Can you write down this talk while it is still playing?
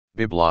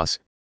Byblos,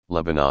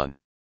 Lebanon.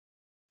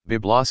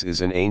 Byblos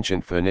is an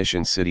ancient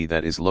Phoenician city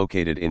that is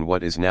located in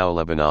what is now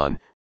Lebanon,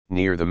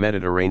 near the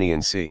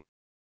Mediterranean Sea.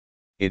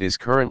 It is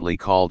currently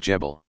called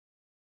Jebel.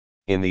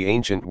 In the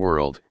ancient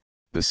world,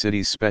 the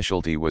city's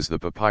specialty was the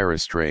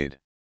papyrus trade.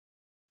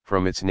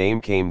 From its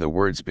name came the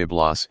words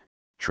Biblos,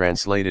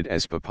 translated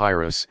as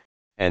papyrus,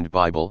 and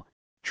Bible,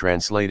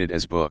 translated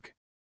as book.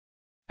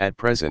 At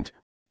present,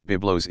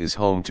 Byblos is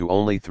home to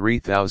only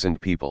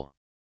 3,000 people.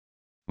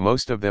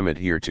 Most of them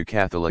adhere to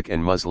Catholic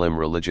and Muslim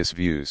religious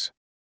views.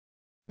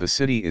 The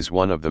city is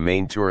one of the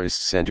main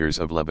tourist centers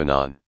of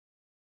Lebanon.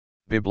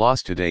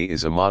 Byblos today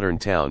is a modern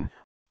town,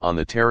 on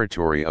the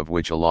territory of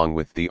which, along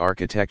with the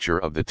architecture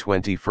of the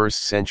 21st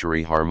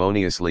century,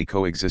 harmoniously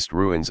coexist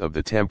ruins of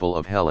the Temple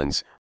of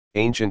Hellenes,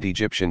 ancient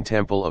Egyptian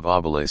Temple of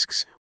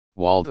Obelisks,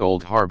 walled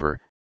old harbor,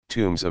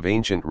 tombs of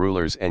ancient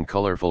rulers, and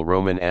colorful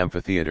Roman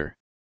amphitheater.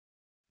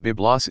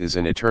 Byblos is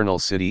an eternal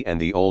city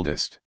and the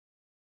oldest.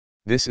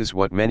 This is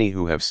what many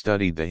who have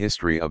studied the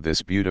history of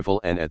this beautiful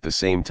and at the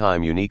same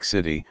time unique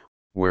city,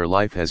 where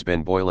life has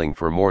been boiling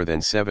for more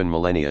than 7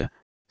 millennia,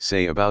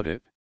 say about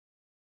it.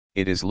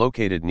 It is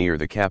located near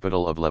the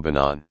capital of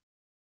Lebanon.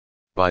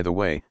 By the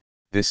way,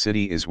 this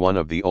city is one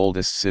of the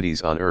oldest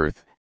cities on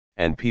earth,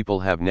 and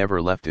people have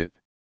never left it.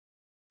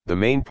 The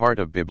main part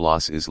of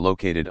Byblos is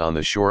located on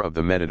the shore of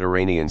the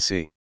Mediterranean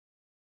Sea.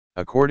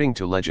 According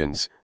to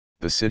legends,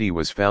 the city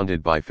was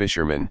founded by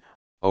fishermen.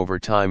 Over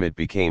time it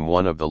became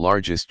one of the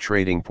largest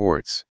trading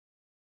ports.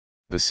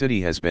 The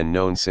city has been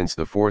known since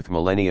the 4th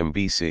millennium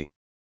BC.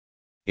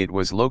 It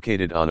was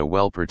located on a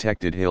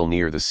well-protected hill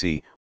near the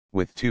sea,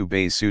 with 2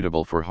 bays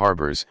suitable for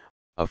harbors,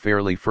 a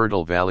fairly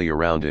fertile valley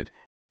around it,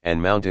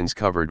 and mountains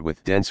covered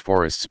with dense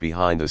forests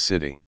behind the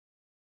city.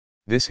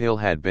 This hill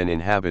had been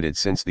inhabited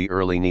since the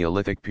early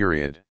Neolithic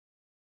period.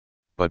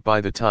 But by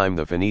the time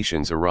the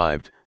Phoenicians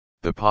arrived,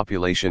 the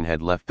population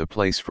had left the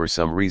place for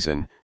some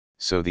reason,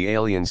 so the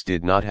aliens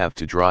did not have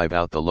to drive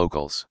out the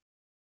locals.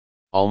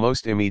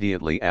 Almost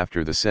immediately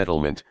after the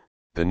settlement,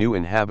 the new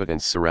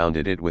inhabitants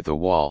surrounded it with a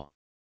wall.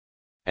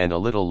 And a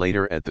little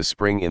later, at the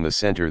spring in the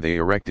center, they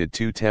erected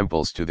 2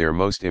 temples to their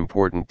most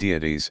important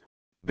deities,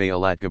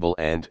 Jebel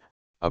and,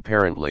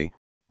 apparently,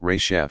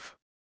 Resheph.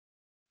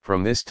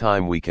 From this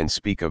time we can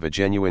speak of a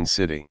genuine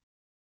city.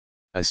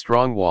 A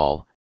strong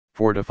wall,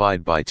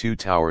 fortified by 2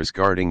 towers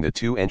guarding the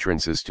 2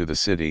 entrances to the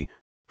city,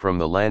 from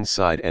the land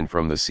side and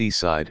from the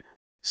seaside,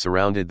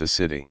 surrounded the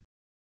city.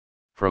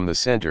 From the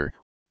center,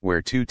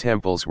 where 2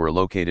 temples were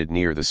located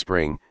near the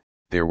spring,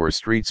 there were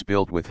streets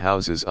built with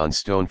houses on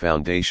stone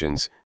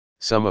foundations,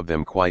 some of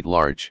them quite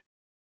large.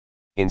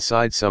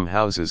 Inside some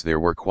houses there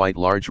were quite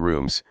large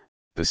rooms,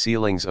 the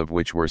ceilings of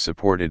which were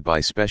supported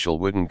by special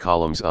wooden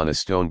columns on a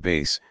stone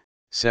base,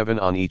 7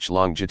 on each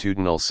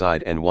longitudinal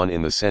side and 1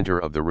 in the center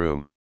of the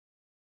room.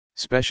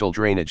 Special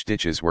drainage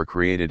ditches were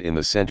created in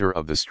the center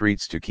of the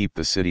streets to keep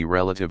the city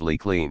relatively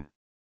clean.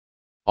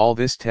 All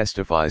this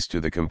testifies to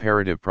the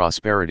comparative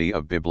prosperity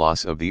of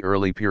Byblos of the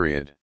early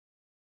period.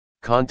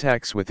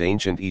 Contacts with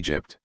ancient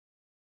Egypt.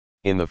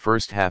 In the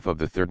first half of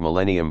the 3rd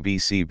millennium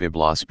BC,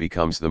 Byblos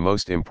becomes the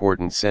most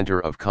important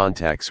center of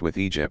contacts with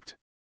Egypt.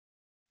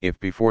 If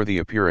before the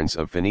appearance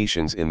of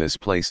Phoenicians in this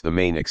place the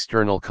main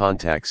external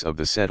contacts of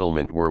the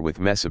settlement were with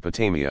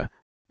Mesopotamia,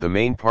 the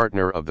main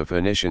partner of the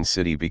Phoenician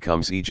city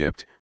becomes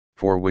Egypt,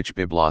 for which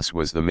Byblos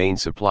was the main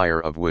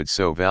supplier of wood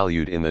so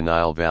valued in the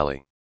Nile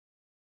Valley.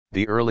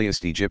 The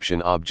earliest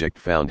Egyptian object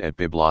found at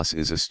Byblos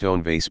is a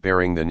stone vase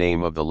bearing the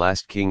name of the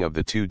last king of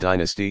the 2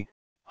 dynasty,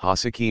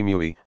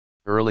 Hasekemui,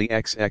 early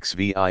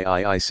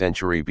XXVIII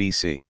century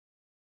BC.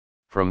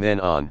 From then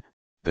on,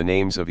 the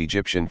names of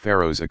Egyptian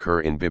pharaohs occur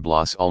in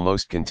Byblos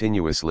almost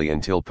continuously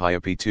until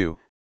Payapi II,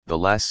 the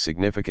last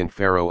significant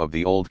pharaoh of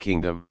the Old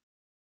Kingdom.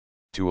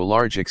 To a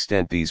large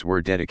extent these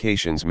were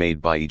dedications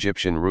made by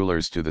Egyptian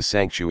rulers to the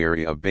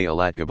sanctuary of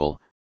Baalatgabal,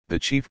 the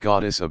chief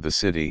goddess of the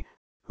city,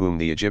 whom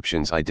the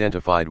Egyptians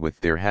identified with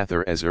their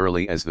Hathor as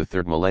early as the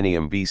 3rd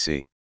millennium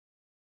BC.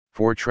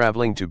 For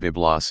traveling to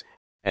Byblos,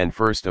 and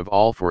first of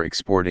all for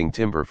exporting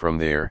timber from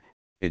there,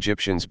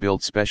 Egyptians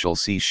built special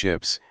sea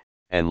ships,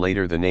 and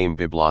later the name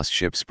Byblos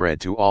ship spread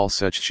to all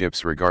such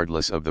ships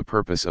regardless of the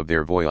purpose of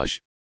their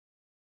voyage.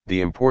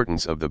 The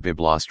importance of the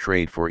Byblos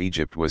trade for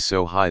Egypt was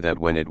so high that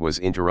when it was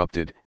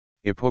interrupted,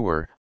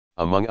 Ipuwer,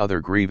 among other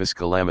grievous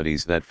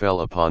calamities that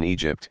fell upon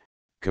Egypt,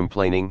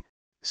 complaining,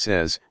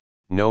 says,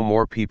 "No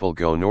more people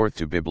go north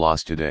to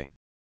Byblos today.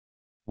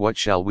 What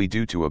shall we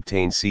do to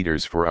obtain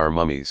cedars for our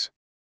mummies?"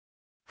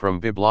 From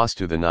Byblos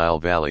to the Nile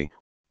Valley,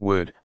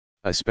 wood,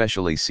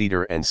 especially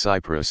cedar and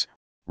cypress,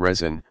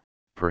 resin,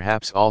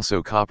 perhaps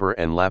also copper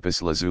and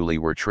lapis lazuli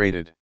were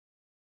traded.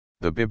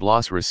 The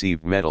Byblos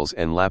received metals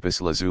and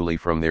lapis lazuli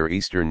from their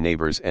eastern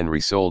neighbors and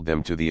resold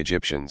them to the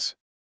Egyptians.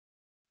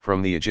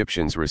 From the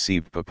Egyptians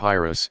received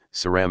papyrus,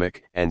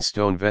 ceramic and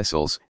stone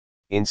vessels,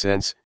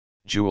 incense,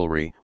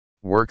 jewelry,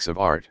 works of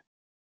art.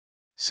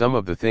 Some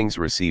of the things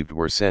received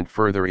were sent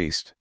further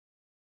east.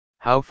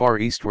 How far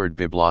eastward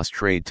Byblos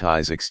trade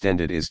ties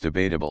extended is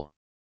debatable.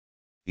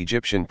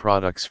 Egyptian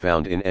products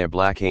found in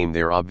Ebla came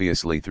there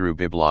obviously through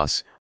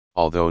Byblos,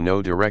 although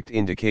no direct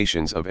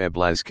indications of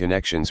Ebla's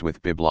connections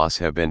with Byblos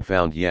have been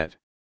found yet.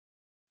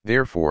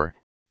 Therefore,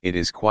 it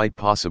is quite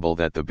possible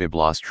that the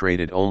Byblos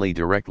traded only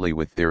directly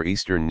with their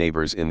eastern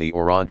neighbors in the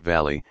Oront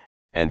Valley,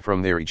 and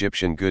from there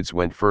Egyptian goods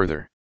went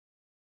further.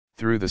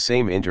 Through the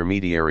same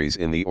intermediaries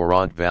in the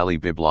Oront Valley,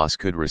 Byblos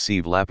could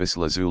receive lapis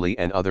lazuli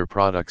and other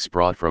products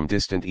brought from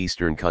distant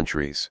eastern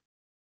countries.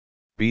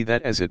 Be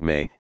that as it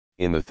may,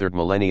 in the 3rd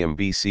millennium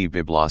BC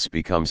Byblos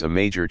becomes a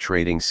major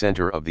trading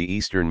center of the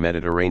eastern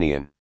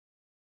Mediterranean.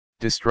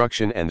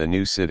 Destruction and the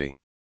new city.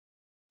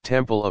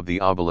 Temple of the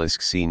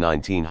Obelisks c.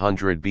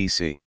 1900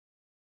 BC.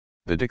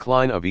 The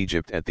decline of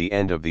Egypt at the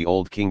end of the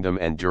Old Kingdom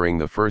and during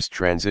the first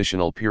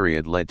transitional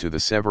period led to the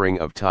severing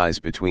of ties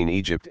between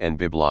Egypt and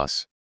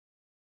Byblos.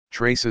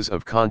 Traces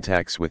of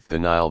contacts with the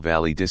Nile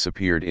Valley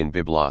disappeared in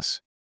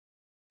Byblos.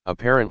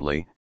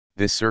 Apparently,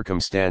 this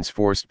circumstance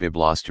forced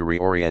Byblos to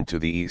reorient to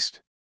the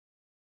east.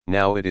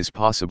 Now it is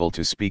possible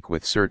to speak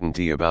with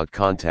certainty about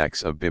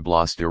contacts of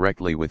Byblos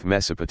directly with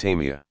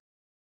Mesopotamia.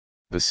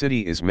 The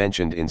city is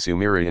mentioned in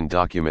Sumerian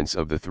documents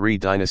of the 3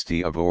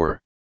 dynasty of Ur.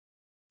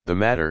 The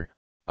matter,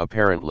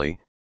 apparently,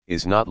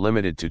 is not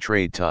limited to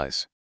trade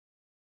ties.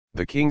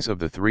 The kings of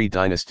the 3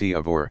 dynasty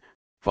of Ur,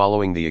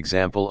 following the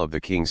example of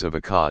the kings of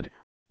Akkad,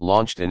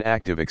 launched an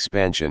active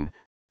expansion,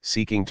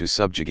 seeking to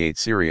subjugate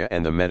Syria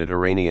and the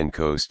Mediterranean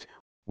coast,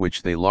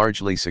 which they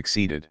largely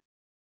succeeded.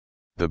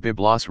 The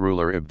Byblos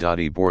ruler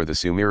Ibdadi bore the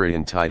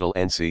Sumerian title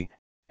Ensi,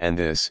 and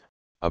this,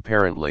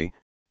 apparently,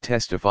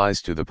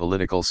 testifies to the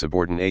political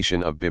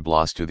subordination of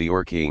Byblos to the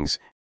Ur kings,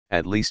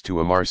 at least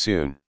to Amar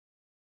soon.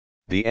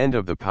 The end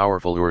of the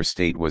powerful Ur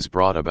state was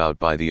brought about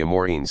by the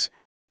Amorreans,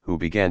 who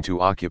began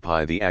to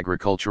occupy the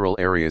agricultural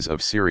areas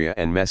of Syria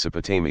and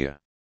Mesopotamia.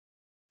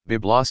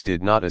 Byblos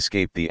did not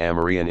escape the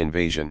Amorrean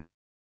invasion.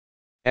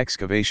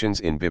 Excavations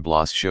in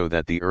Byblos show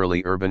that the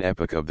early urban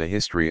epoch of the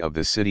history of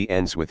the city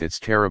ends with its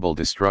terrible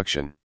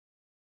destruction.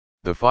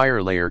 The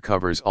fire layer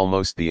covers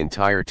almost the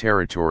entire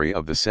territory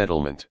of the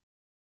settlement.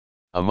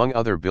 Among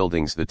other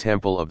buildings, the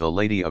temple of the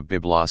Lady of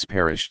Byblos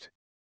perished.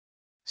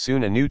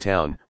 Soon a new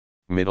town,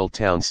 Middle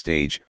Town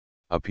stage,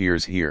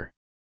 appears here.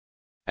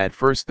 At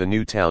first the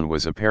new town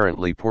was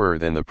apparently poorer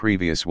than the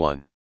previous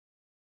one.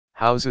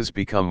 Houses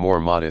become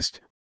more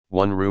modest,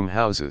 one-room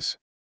houses.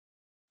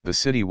 The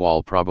city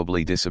wall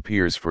probably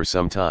disappears for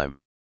some time.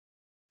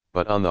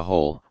 But on the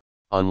whole,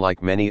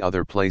 unlike many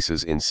other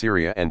places in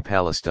Syria and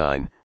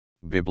Palestine,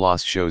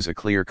 Byblos shows a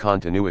clear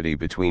continuity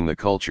between the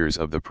cultures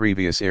of the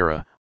previous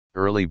era,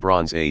 Early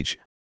Bronze Age,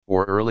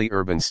 or Early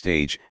Urban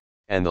Stage,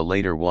 and the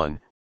later one,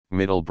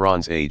 Middle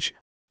Bronze Age,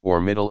 or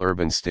Middle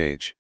Urban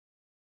Stage.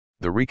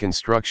 The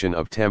reconstruction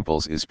of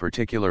temples is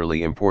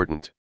particularly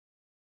important.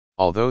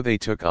 Although they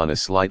took on a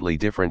slightly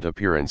different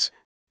appearance,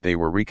 they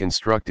were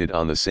reconstructed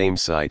on the same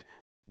site,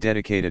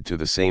 dedicated to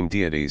the same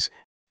deities,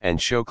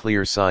 and show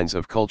clear signs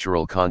of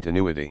cultural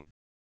continuity.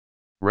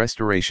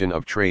 Restoration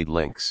of trade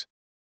links.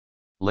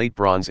 Late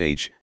Bronze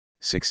Age,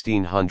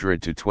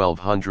 1600 to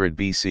 1200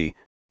 BC,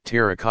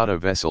 terracotta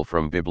vessel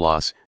from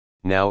Byblos,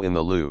 now in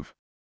the Louvre.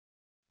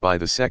 By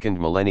the 2nd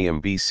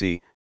millennium BC,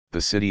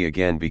 the city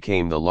again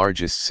became the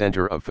largest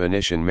center of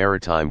Phoenician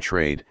maritime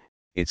trade,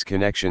 its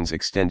connections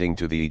extending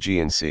to the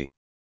Aegean Sea.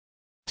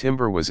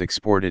 Timber was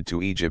exported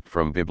to Egypt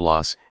from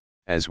Byblos,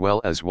 as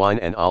well as wine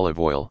and olive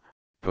oil.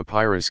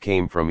 Papyrus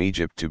came from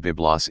Egypt to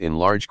Byblos in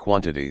large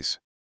quantities.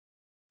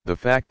 The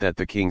fact that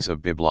the kings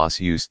of Byblos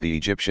used the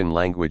Egyptian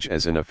language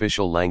as an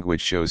official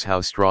language shows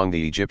how strong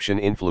the Egyptian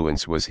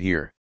influence was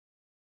here.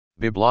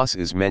 Byblos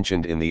is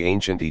mentioned in the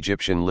ancient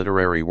Egyptian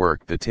literary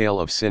work The Tale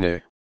of Sinai,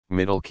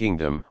 Middle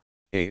Kingdom,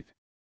 8.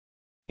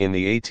 In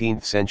the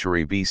 18th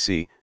century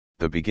BC,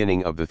 the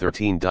beginning of the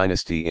 13th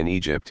dynasty in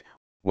Egypt,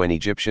 when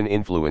Egyptian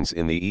influence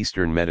in the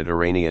eastern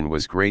Mediterranean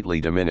was greatly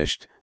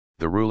diminished,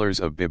 the rulers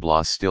of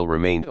Byblos still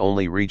remained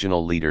only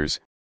regional leaders,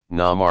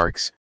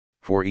 nomarchs,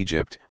 for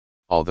Egypt,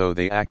 although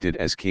they acted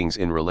as kings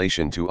in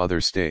relation to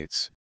other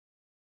states.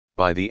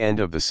 By the end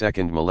of the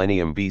 2nd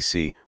millennium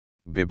BC,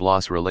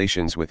 Byblos'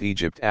 relations with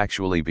Egypt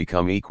actually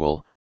become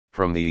equal.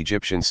 From the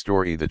Egyptian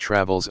story The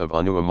Travels of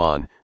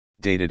Anu-Aman,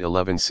 dated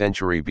 11th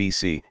century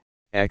BC,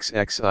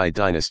 XXI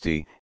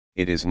dynasty,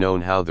 it is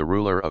known how the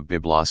ruler of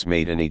Byblos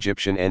made an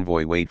Egyptian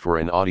envoy wait for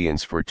an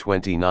audience for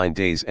 29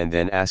 days and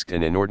then asked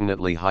an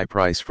inordinately high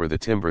price for the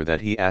timber that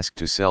he asked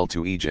to sell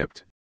to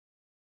Egypt.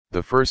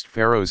 The first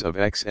pharaohs of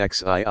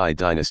XXII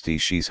dynasty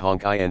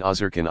Sheshonkai and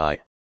Uzurkan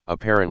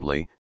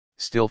apparently,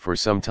 still for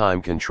some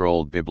time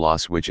controlled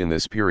Byblos, which in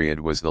this period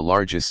was the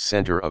largest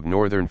center of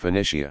northern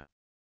Phoenicia.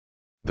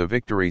 The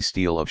victory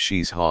stele of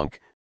Sheshonk,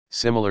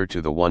 similar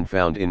to the one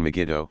found in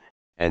Megiddo,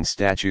 and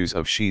statues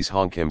of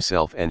Sheshonk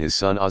himself and his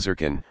son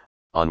Uzurkan,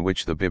 on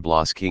which the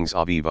Byblos kings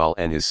Abival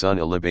and his son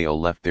Elibaal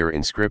left their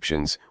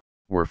inscriptions,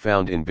 were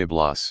found in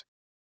Byblos.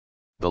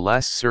 The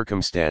last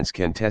circumstance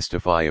can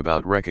testify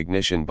about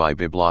recognition by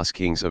Byblos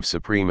kings of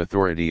supreme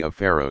authority of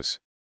pharaohs.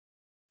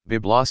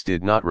 Byblos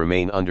did not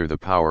remain under the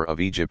power of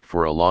Egypt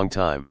for a long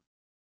time.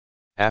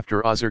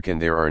 After Ozarkan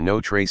there are no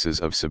traces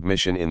of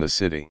submission in the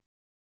city.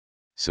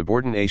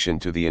 Subordination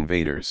to the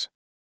invaders.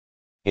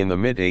 In the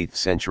mid-8th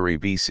century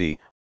BC,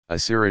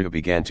 Assyria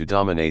began to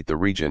dominate the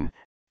region,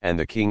 and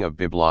the king of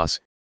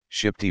Byblos,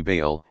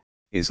 Shipti-Baal,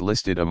 is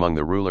listed among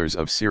the rulers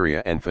of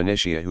Syria and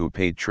Phoenicia who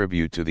paid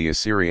tribute to the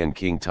Assyrian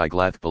king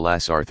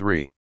Tiglath-Pileser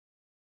III.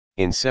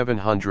 In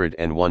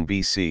 701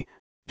 BC,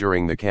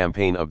 during the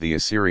campaign of the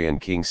Assyrian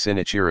king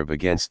Sennacherib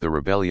against the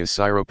rebellious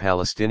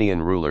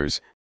Syro-Palestinian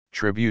rulers,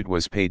 tribute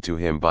was paid to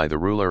him by the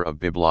ruler of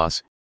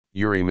Byblos,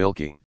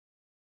 Uri-Milki.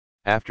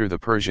 After the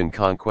Persian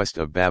conquest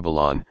of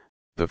Babylon,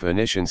 the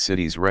Phoenician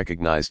cities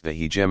recognized the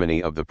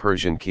hegemony of the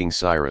Persian king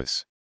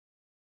Cyrus.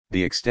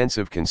 The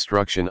extensive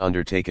construction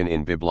undertaken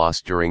in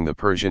Byblos during the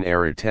Persian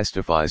era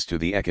testifies to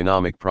the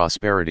economic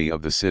prosperity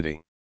of the city.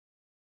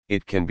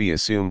 It can be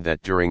assumed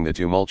that during the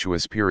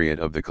tumultuous period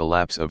of the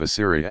collapse of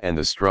Assyria and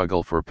the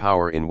struggle for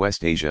power in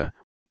West Asia,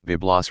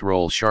 Byblos'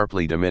 role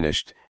sharply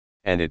diminished,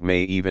 and it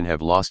may even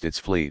have lost its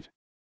fleet.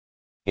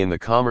 In the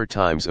calmer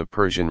times of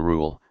Persian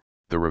rule,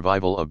 the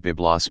revival of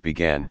Byblos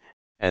began,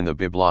 and the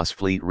Byblos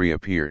fleet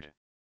reappeared.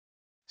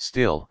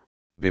 Still,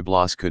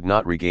 Byblos could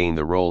not regain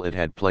the role it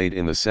had played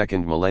in the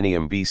second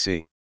millennium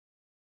BC.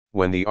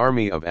 When the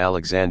army of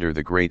Alexander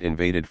the Great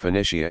invaded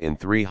Phoenicia in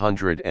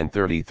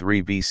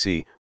 333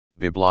 BC,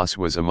 Byblos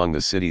was among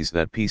the cities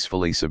that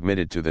peacefully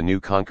submitted to the new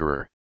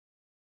conqueror.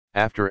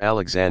 After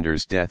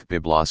Alexander's death,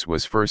 Byblos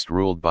was first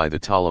ruled by the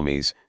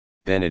Ptolemies,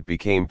 then it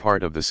became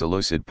part of the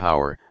Seleucid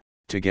power,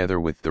 together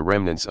with the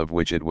remnants of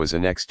which it was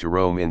annexed to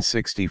Rome in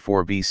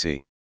 64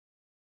 BC.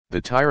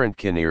 The tyrant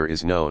Kinnear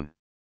is known.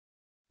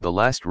 The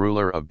last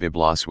ruler of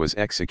Byblos was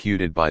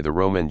executed by the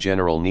Roman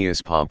general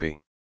Gnaeus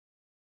Pompey.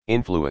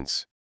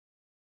 Influence.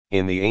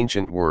 In the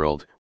ancient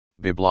world,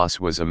 Byblos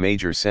was a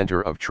major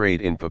center of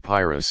trade in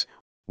papyrus,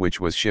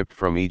 which was shipped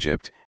from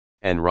Egypt,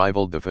 and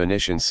rivaled the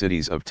Phoenician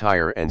cities of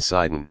Tyre and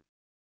Sidon.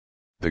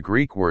 The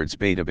Greek words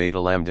beta beta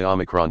lambda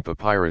omicron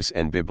papyrus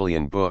and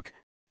Biblion book,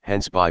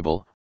 hence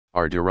Bible,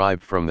 are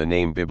derived from the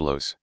name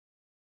Byblos.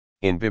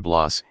 In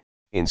Byblos,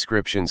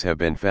 inscriptions have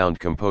been found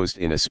composed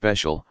in a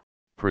special,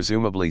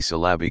 presumably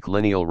syllabic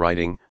lineal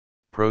writing,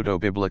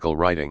 proto-biblical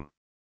writing.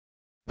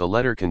 The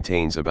letter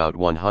contains about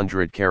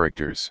 100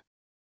 characters.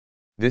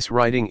 This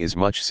writing is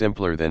much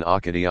simpler than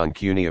Akkadian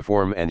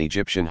cuneiform and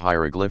Egyptian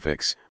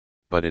hieroglyphics,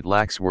 but it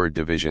lacks word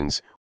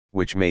divisions,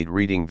 which made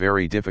reading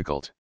very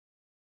difficult.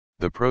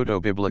 The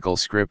proto-biblical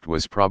script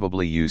was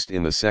probably used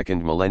in the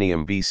second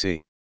millennium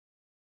BC.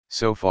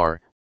 So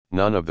far,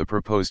 none of the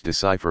proposed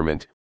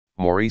decipherment,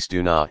 Maurice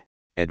Dunat,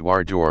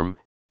 Edouard Dorme,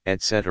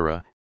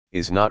 etc.,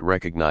 is not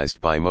recognized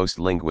by most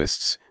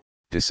linguists.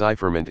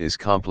 Decipherment is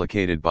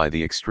complicated by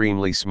the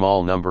extremely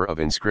small number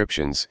of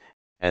inscriptions,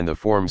 and the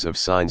forms of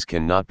signs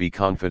cannot be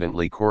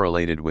confidently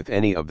correlated with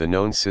any of the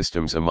known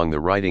systems among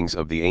the writings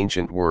of the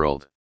ancient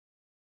world.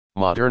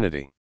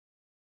 Modernity.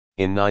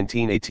 In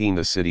 1918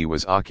 the city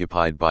was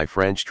occupied by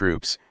French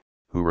troops,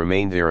 who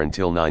remained there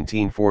until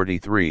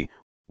 1943,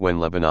 when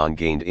Lebanon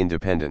gained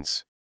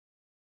independence.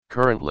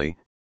 Currently,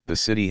 the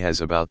city has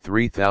about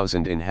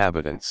 3,000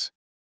 inhabitants.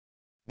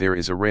 There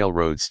is a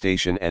railroad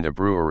station and a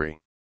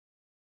brewery.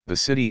 The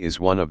city is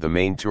one of the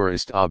main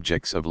tourist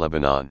objects of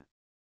Lebanon.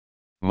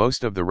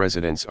 Most of the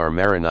residents are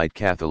Maronite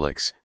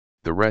Catholics,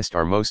 the rest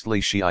are mostly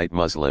Shiite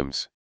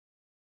Muslims.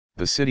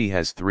 The city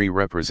has 3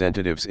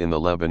 representatives in the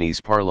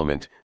Lebanese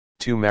parliament,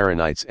 2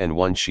 Maronites and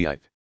 1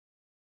 Shiite.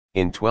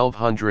 In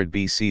 1200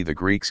 BC the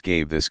Greeks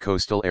gave this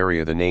coastal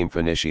area the name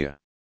Phoenicia.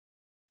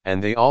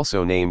 And they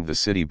also named the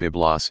city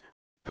Byblos,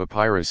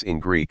 papyrus in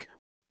Greek,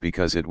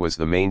 because it was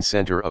the main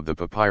center of the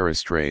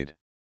papyrus trade.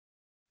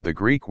 The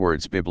Greek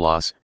words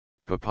Byblos,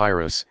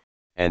 papyrus,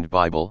 and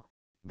Bible,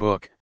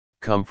 book,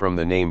 come from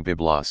the name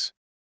Byblos.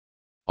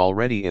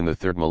 Already in the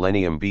 3rd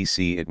millennium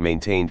BC it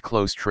maintained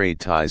close trade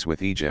ties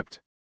with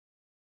Egypt.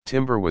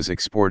 Timber was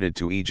exported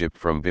to Egypt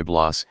from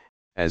Byblos,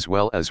 as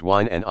well as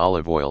wine and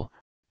olive oil.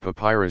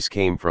 Papyrus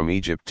came from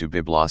Egypt to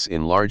Byblos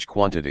in large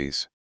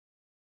quantities.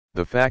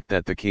 The fact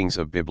that the kings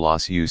of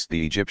Byblos used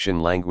the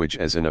Egyptian language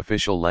as an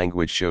official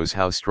language shows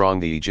how strong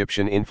the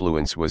Egyptian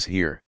influence was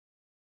here.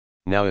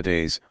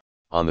 Nowadays,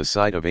 on the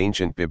site of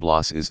ancient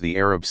Byblos is the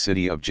Arab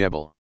city of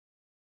Jebel.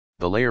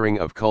 The layering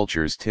of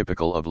cultures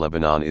typical of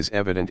Lebanon is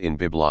evident in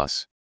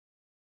Byblos.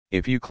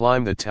 If you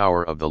climb the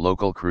tower of the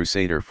local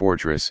Crusader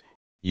fortress,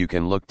 you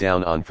can look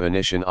down on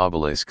Phoenician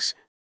obelisks,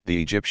 the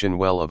Egyptian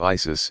well of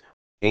Isis,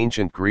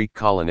 ancient Greek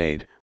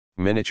colonnade,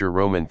 miniature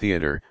Roman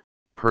theater,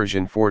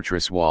 Persian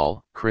fortress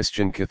wall,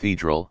 Christian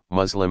cathedral,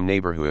 Muslim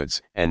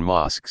neighborhoods, and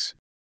mosques.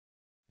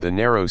 The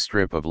narrow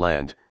strip of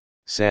land,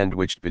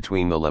 sandwiched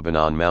between the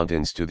Lebanon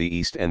mountains to the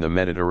east and the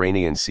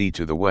Mediterranean Sea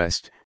to the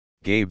west,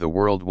 gave the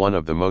world one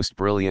of the most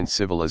brilliant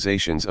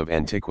civilizations of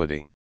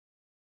antiquity.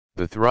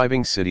 The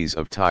thriving cities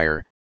of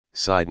Tyre,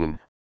 Sidon,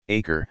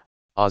 Acre,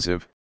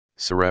 Oziv,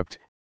 Sarepta,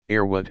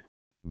 Erwood,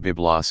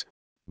 Byblos,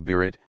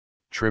 Beirut,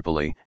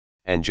 Tripoli,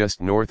 and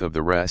just north of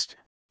the rest,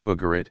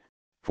 Ugarit,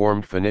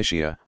 formed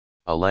Phoenicia,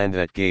 a land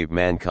that gave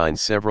mankind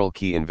several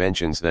key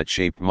inventions that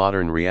shaped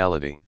modern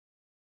reality.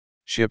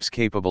 Ships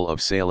capable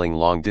of sailing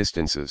long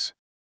distances.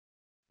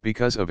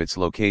 Because of its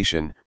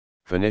location,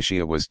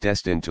 Phoenicia was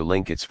destined to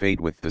link its fate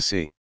with the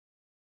sea.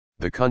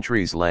 The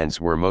country's lands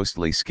were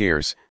mostly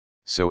scarce,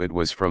 so it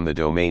was from the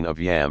domain of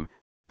Yam,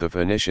 the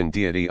Phoenician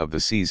deity of the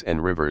seas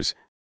and rivers,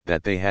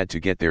 that they had to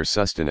get their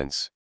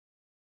sustenance.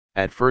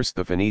 At first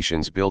the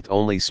Phoenicians built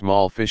only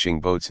small fishing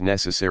boats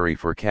necessary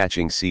for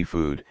catching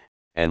seafood,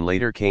 and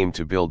later came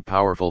to build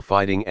powerful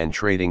fighting and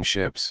trading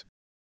ships.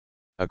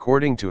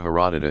 According to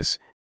Herodotus,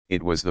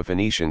 it was the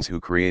Phoenicians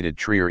who created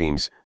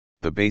triremes,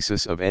 the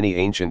basis of any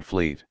ancient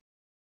fleet.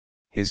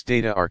 His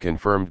data are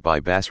confirmed by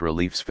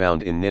bas-reliefs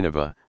found in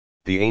Nineveh,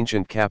 the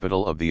ancient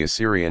capital of the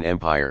Assyrian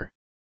Empire.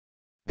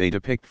 They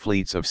depict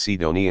fleets of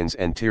Sidonians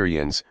and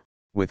Tyrians,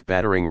 with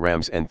battering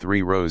rams and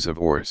 3 rows of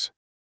oars.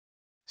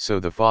 So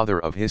the father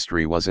of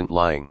history wasn't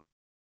lying.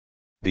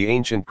 The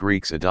ancient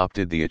Greeks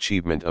adopted the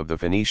achievement of the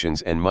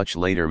Phoenicians and much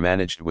later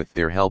managed with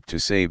their help to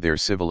save their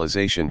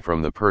civilization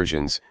from the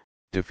Persians,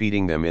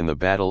 defeating them in the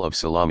Battle of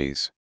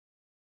Salamis.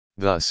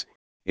 Thus,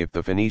 if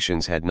the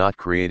Phoenicians had not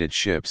created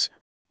ships,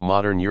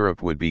 modern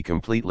Europe would be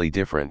completely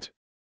different.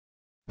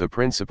 The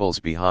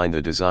principles behind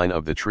the design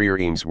of the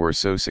triremes were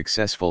so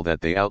successful that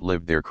they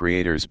outlived their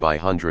creators by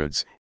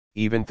hundreds,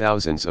 even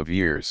thousands of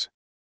years.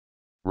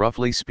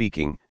 Roughly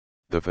speaking,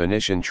 the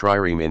Phoenician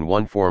trireme in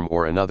one form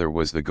or another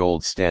was the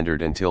gold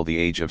standard until the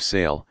age of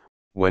sail,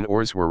 when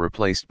oars were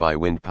replaced by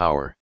wind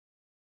power.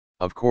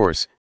 Of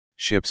course,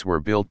 ships were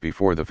built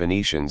before the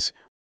Phoenicians,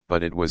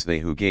 but it was they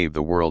who gave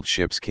the world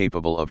ships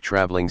capable of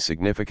traveling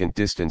significant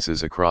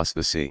distances across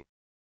the sea.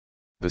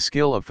 The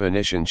skill of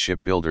Phoenician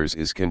shipbuilders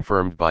is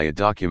confirmed by a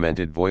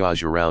documented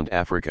voyage around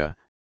Africa,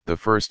 the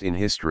first in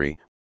history,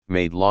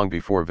 made long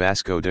before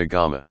Vasco da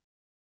Gama.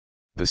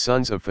 The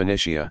sons of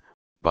Phoenicia,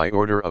 by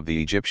order of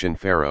the Egyptian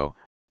pharaoh,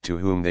 to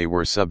whom they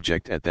were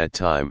subject at that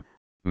time,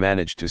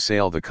 managed to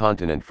sail the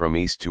continent from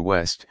east to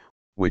west,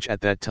 which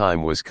at that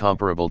time was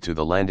comparable to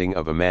the landing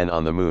of a man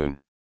on the moon.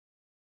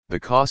 The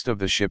cost of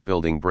the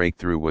shipbuilding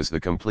breakthrough was the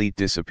complete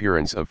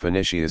disappearance of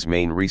Phoenicia's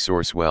main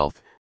resource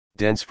wealth,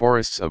 dense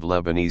forests of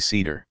Lebanese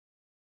cedar.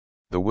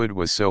 The wood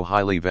was so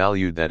highly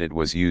valued that it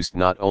was used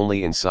not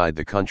only inside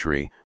the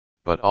country,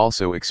 but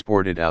also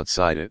exported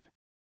outside it.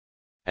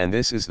 And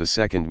this is the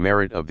second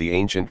merit of the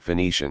ancient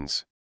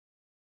Phoenicians.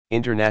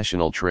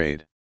 International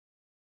trade.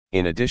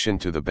 In addition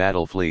to the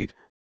battle fleet,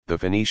 the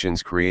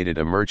Phoenicians created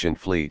a merchant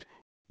fleet,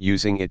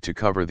 using it to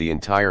cover the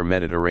entire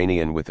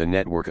Mediterranean with a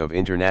network of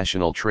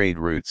international trade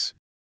routes.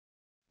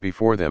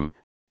 Before them,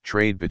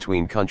 trade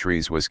between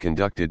countries was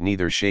conducted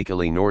neither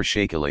shakily nor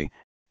shakily,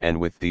 and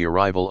with the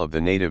arrival of the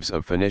natives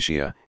of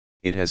Phoenicia,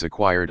 it has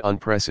acquired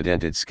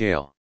unprecedented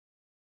scale.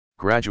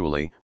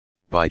 Gradually,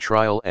 by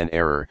trial and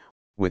error,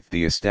 with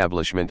the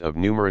establishment of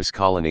numerous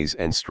colonies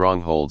and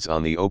strongholds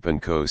on the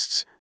open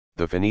coasts,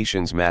 the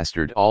Phoenicians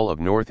mastered all of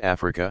North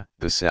Africa,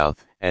 the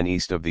south and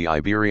east of the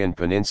Iberian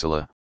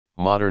Peninsula,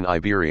 modern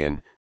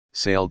Iberian,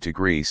 sailed to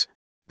Greece,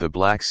 the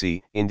Black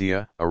Sea,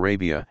 India,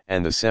 Arabia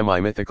and the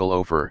semi-mythical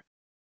Ophir.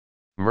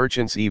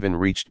 Merchants even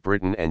reached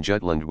Britain and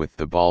Jutland with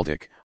the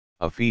Baltic,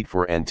 a feat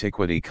for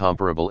antiquity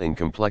comparable in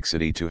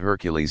complexity to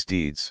Hercules'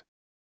 deeds.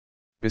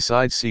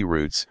 Besides sea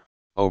routes,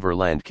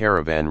 overland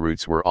caravan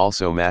routes were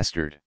also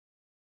mastered.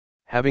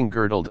 Having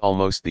girdled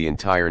almost the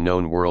entire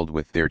known world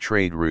with their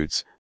trade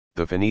routes,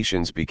 the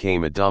Phoenicians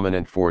became a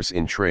dominant force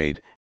in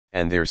trade,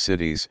 and their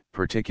cities,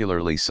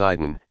 particularly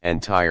Sidon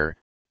and Tyre,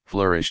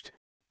 flourished,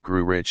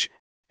 grew rich,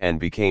 and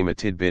became a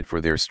tidbit for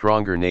their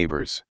stronger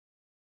neighbors.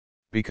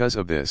 Because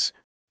of this,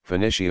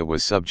 Phoenicia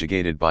was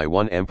subjugated by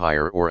one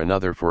empire or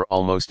another for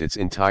almost its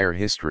entire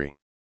history.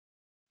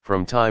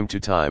 From time to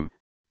time,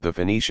 the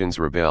Phoenicians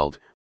rebelled,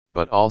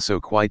 but also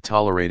quite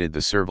tolerated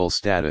the servile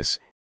status,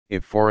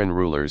 if foreign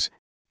rulers,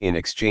 in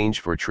exchange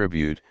for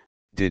tribute,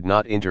 did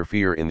not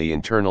interfere in the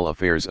internal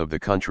affairs of the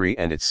country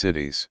and its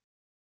cities.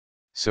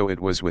 So it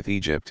was with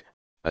Egypt,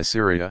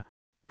 Assyria,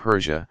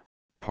 Persia,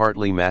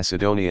 partly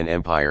Macedonian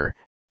Empire.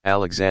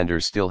 Alexander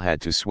still had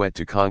to sweat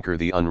to conquer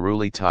the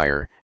unruly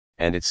Tyre,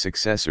 and its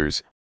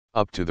successors,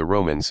 up to the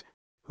Romans,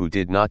 who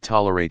did not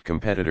tolerate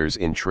competitors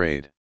in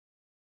trade.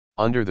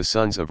 Under the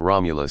sons of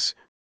Romulus,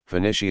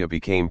 Phoenicia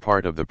became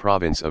part of the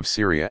province of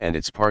Syria and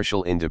its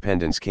partial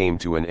independence came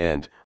to an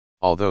end,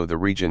 although the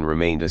region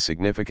remained a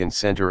significant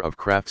center of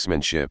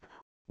craftsmanship,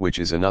 which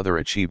is another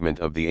achievement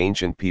of the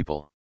ancient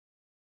people.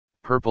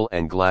 Purple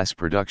and glass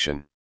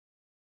production.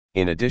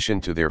 In addition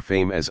to their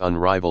fame as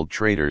unrivaled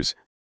traders,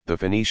 the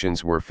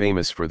Phoenicians were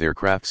famous for their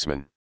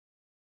craftsmen.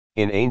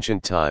 In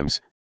ancient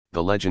times,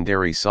 the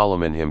legendary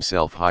Solomon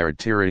himself hired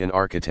Tyrian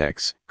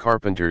architects,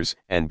 carpenters,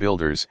 and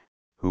builders,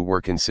 who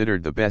were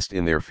considered the best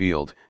in their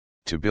field,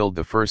 to build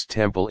the first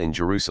temple in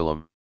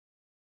Jerusalem.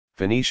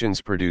 Phoenicians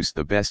produced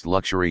the best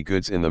luxury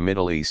goods in the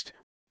Middle East,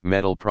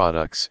 metal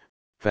products,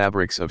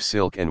 fabrics of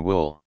silk and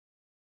wool.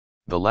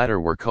 The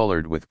latter were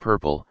colored with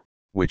purple,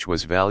 which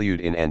was valued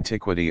in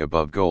antiquity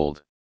above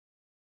gold.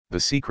 The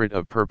secret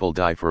of purple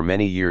dye for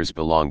many years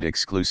belonged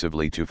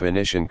exclusively to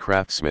Phoenician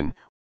craftsmen,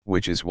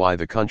 which is why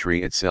the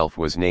country itself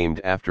was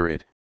named after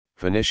it,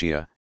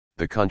 Phoenicia,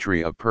 the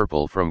country of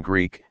purple from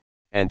Greek,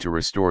 and to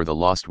restore the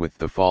lost with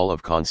the fall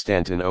of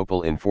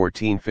Constantinople in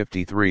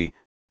 1453,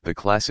 the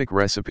classic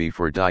recipe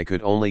for dye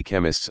could only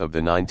chemists of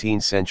the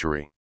 19th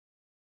century.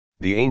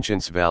 The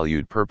ancients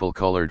valued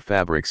purple-colored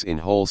fabrics in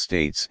whole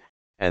states,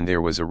 and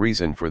there was a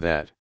reason for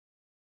that.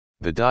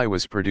 The dye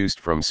was produced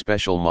from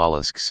special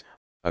mollusks,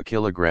 a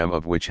kilogram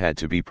of which had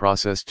to be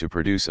processed to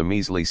produce a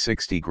measly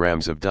 60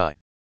 grams of dye.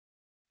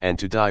 And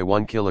to dye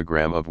 1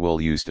 kilogram of wool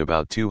used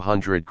about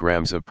 200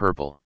 grams of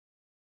purple.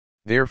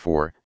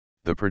 Therefore,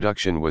 the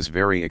production was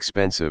very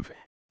expensive,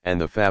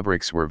 and the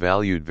fabrics were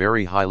valued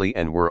very highly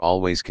and were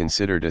always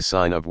considered a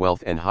sign of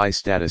wealth and high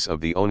status of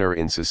the owner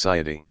in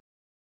society.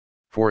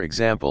 For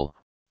example,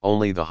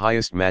 only the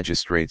highest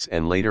magistrates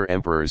and later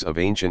emperors of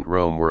ancient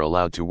Rome were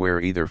allowed to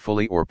wear either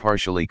fully or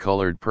partially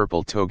colored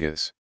purple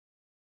togas.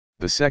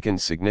 The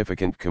second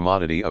significant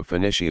commodity of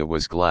Phoenicia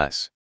was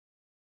glass.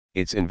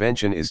 Its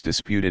invention is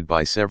disputed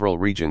by several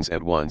regions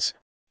at once: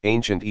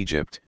 ancient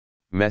Egypt,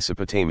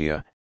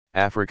 Mesopotamia,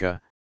 Africa,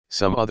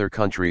 some other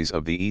countries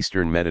of the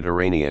eastern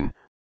Mediterranean,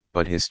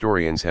 but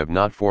historians have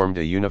not formed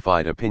a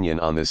unified opinion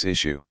on this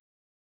issue.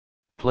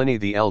 Pliny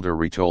the Elder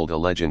retold a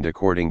legend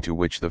according to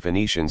which the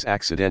Phoenicians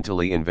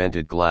accidentally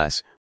invented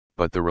glass,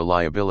 but the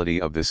reliability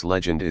of this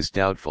legend is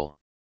doubtful.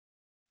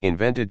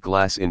 Invented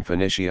glass in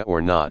Phoenicia or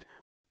not,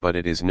 but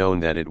it is known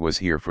that it was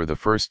here for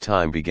the first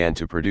time began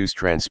to produce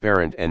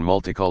transparent and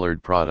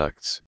multicolored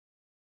products.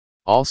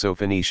 Also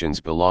Phoenicians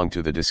belong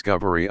to the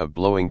discovery of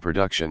blowing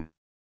production.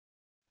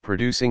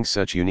 Producing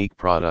such unique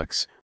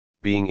products,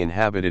 being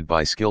inhabited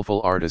by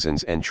skillful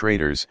artisans and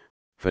traders,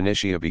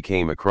 Phoenicia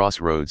became a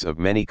crossroads of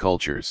many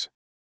cultures.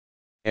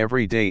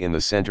 Every day in the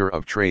center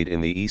of trade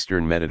in the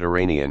eastern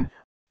Mediterranean,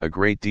 a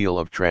great deal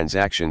of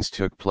transactions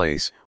took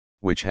place,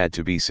 which had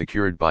to be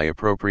secured by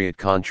appropriate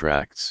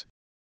contracts.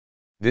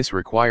 This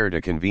required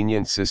a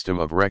convenient system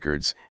of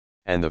records,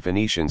 and the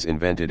Phoenicians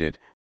invented it,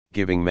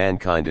 giving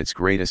mankind its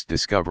greatest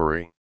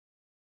discovery: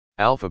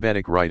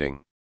 alphabetic writing.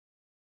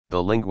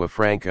 The lingua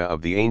franca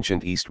of the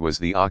ancient East was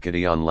the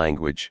Akkadian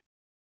language.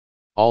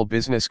 All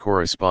business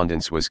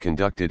correspondence was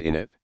conducted in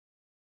it.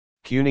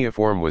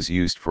 Cuneiform was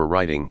used for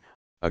writing,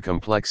 a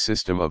complex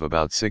system of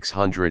about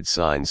 600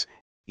 signs,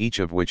 each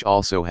of which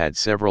also had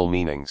several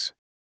meanings.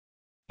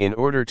 In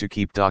order to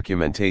keep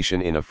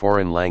documentation in a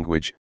foreign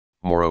language,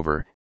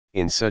 moreover,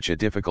 in such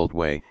a difficult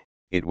way,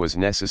 it was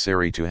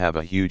necessary to have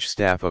a huge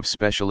staff of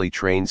specially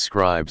trained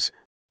scribes,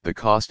 the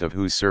cost of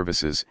whose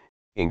services,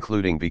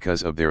 including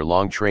because of their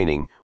long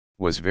training,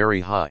 was very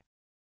high.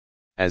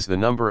 As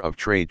the number of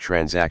trade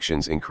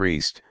transactions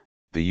increased,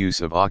 the use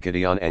of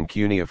Akkadian and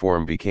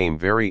cuneiform became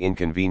very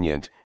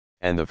inconvenient,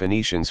 and the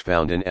Phoenicians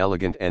found an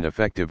elegant and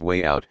effective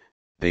way out: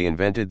 they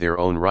invented their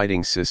own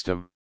writing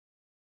system.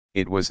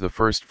 It was the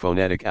first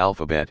phonetic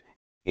alphabet,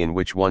 in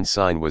which one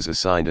sign was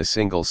assigned a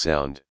single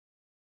sound.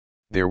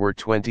 There were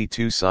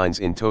 22 signs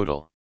in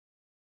total.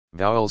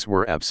 Vowels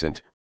were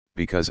absent,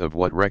 because of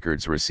what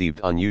records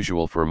received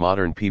unusual for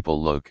modern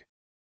people look.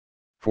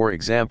 For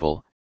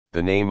example,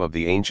 the name of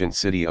the ancient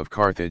city of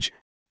Carthage,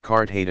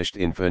 Karthagest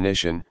in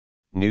Phoenician,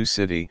 new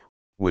city,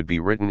 would be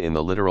written in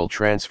the literal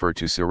transfer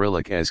to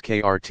Cyrillic as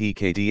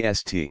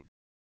Krtkdst.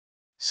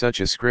 Such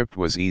a script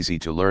was easy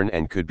to learn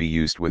and could be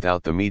used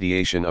without the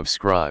mediation of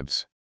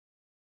scribes.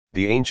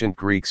 The ancient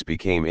Greeks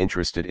became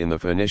interested in the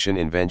Phoenician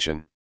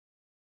invention.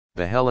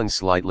 The Hellenes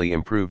slightly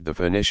improved the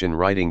Phoenician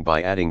writing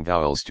by adding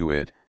vowels to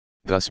it,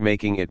 thus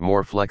making it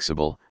more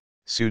flexible,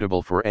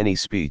 suitable for any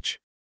speech.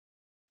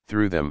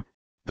 Through them,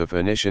 the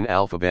Phoenician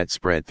alphabet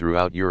spread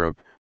throughout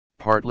Europe,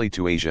 partly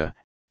to Asia,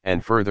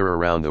 and further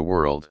around the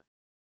world.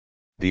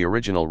 The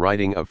original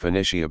writing of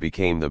Phoenicia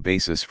became the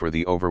basis for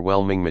the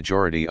overwhelming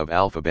majority of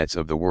alphabets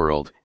of the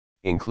world,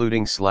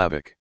 including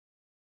Slavic.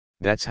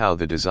 That's how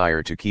the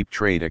desire to keep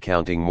trade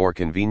accounting more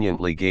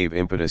conveniently gave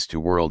impetus to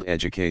world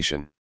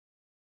education.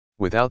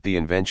 Without the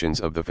inventions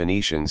of the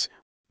Phoenicians,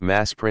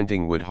 mass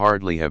printing would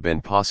hardly have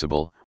been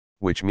possible,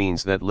 which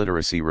means that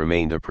literacy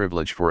remained a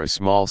privilege for a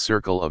small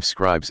circle of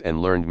scribes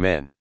and learned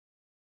men.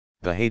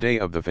 The heyday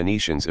of the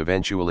Phoenicians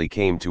eventually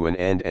came to an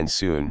end, and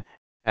soon,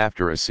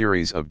 after a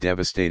series of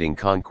devastating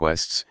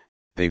conquests,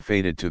 they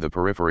faded to the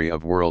periphery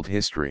of world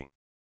history.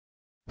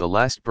 The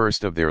last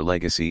burst of their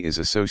legacy is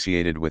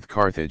associated with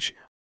Carthage,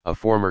 a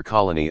former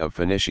colony of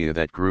Phoenicia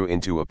that grew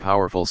into a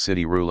powerful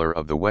city ruler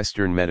of the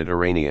western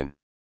Mediterranean.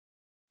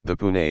 The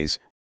Punes,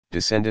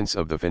 descendants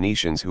of the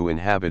Phoenicians who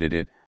inhabited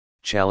it,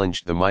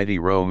 challenged the mighty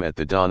Rome at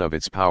the dawn of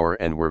its power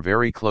and were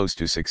very close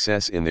to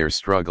success in their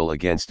struggle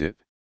against it.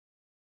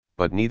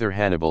 But neither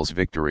Hannibal's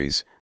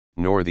victories,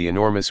 nor the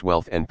enormous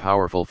wealth and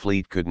powerful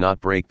fleet could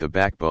not break the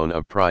backbone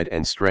of pride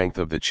and strength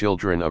of the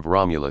children of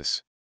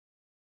Romulus.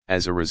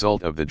 As a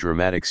result of the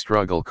dramatic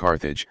struggle,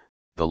 Carthage,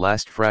 the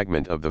last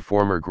fragment of the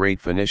former great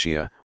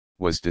Phoenicia,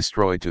 was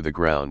destroyed to the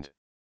ground.